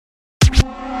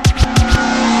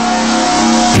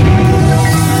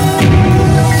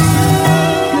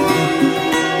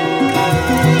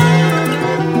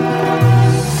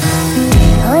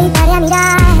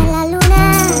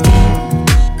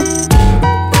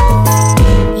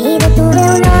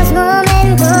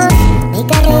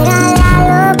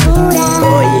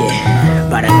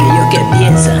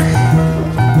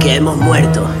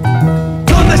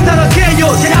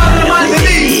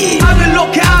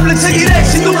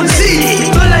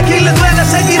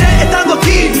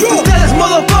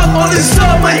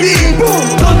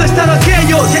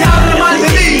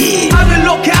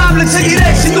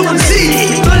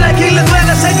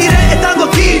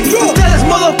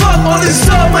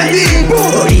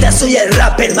Ahorita soy el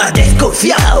rapper más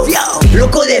desconfiado,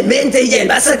 loco de mente y el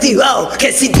más activado.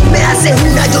 Que si tú me haces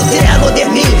una, yo te hago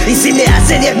 10.000. Y si me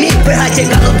haces 10.000, pues ha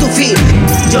llegado tu fin.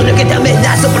 Yo no es que te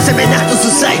amenazo por ser Nash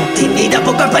Society, ni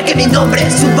tampoco es para que mi nombre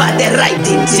suba de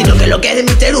rating, sino que lo que es de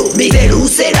mi Perú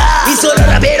será. Y solo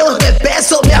raperos de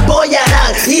peso me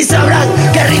apoyarán y sabrán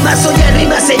que rima soy el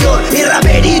rima señor. Mi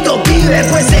raperito pibe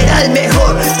pues será el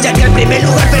mejor, ya que el primer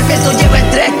lugar perfecto lleva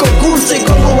en 3 concursos. Y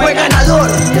como buen ganador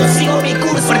yo sigo mi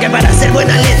curso, porque para hacer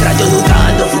buena letra yo nunca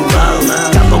ando fumado.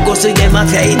 Tampoco soy de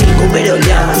mafia y ningún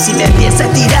merodeado. Y si me empiezas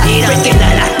a tirar, pues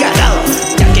quedarás cagado,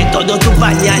 ya que todos tus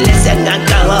pañales se han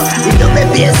acabado. Y no me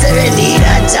pienses venir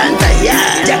a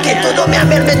chantajear, ya que todo me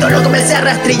amerme, todo lo comencé a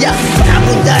rastrillar para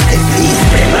apuntarte y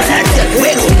prepararte al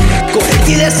juego.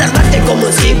 Cogerte y desarmarte como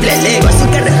un simple lego. Así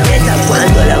que respeta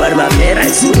cuando la barba me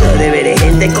rasurro. De ver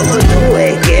gente como tú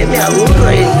es que me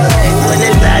aburro. Y yo vengo en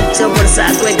el tacho por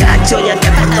saco de cacho, ya te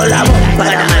aprendo la voz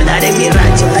para mandar en mi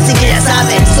rancho. Así que ya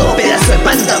sabes, so pedazo de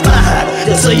panta baja.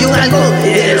 Yo soy un halcón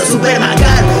de los super más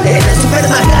caros, de los super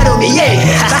más caros, mi yey.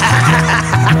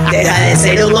 Deja de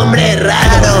ser un hombre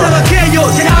raro. Aquellos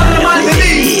que hablan mal de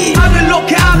mí, hablen lo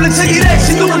que hablen, seguiré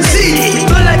siendo un sí.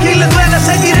 Duele a quien le duela,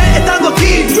 seguiré estando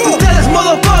aquí. Ustedes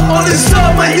modo pop, on the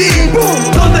stop my deep.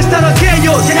 ¿Dónde están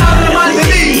aquellos que hablan mal de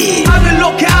mí? Hablen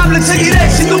lo que hablen, seguiré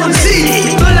siendo un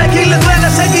sí. Duele a quien le duela,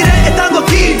 seguiré estando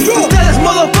aquí. Ustedes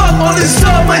modo pop, on the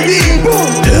stop my deep.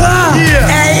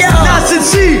 Nash en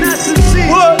sí,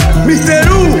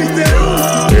 Mr. U.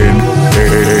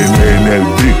 En el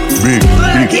big,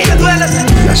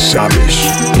 ya sabes,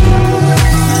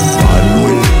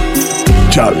 Manuel,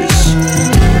 Chavez.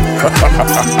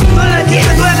 Y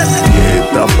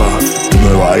etapa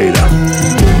nueva era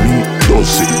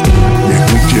 2012. Y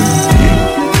escuchen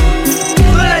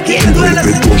bien, el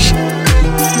respetuoso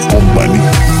Company.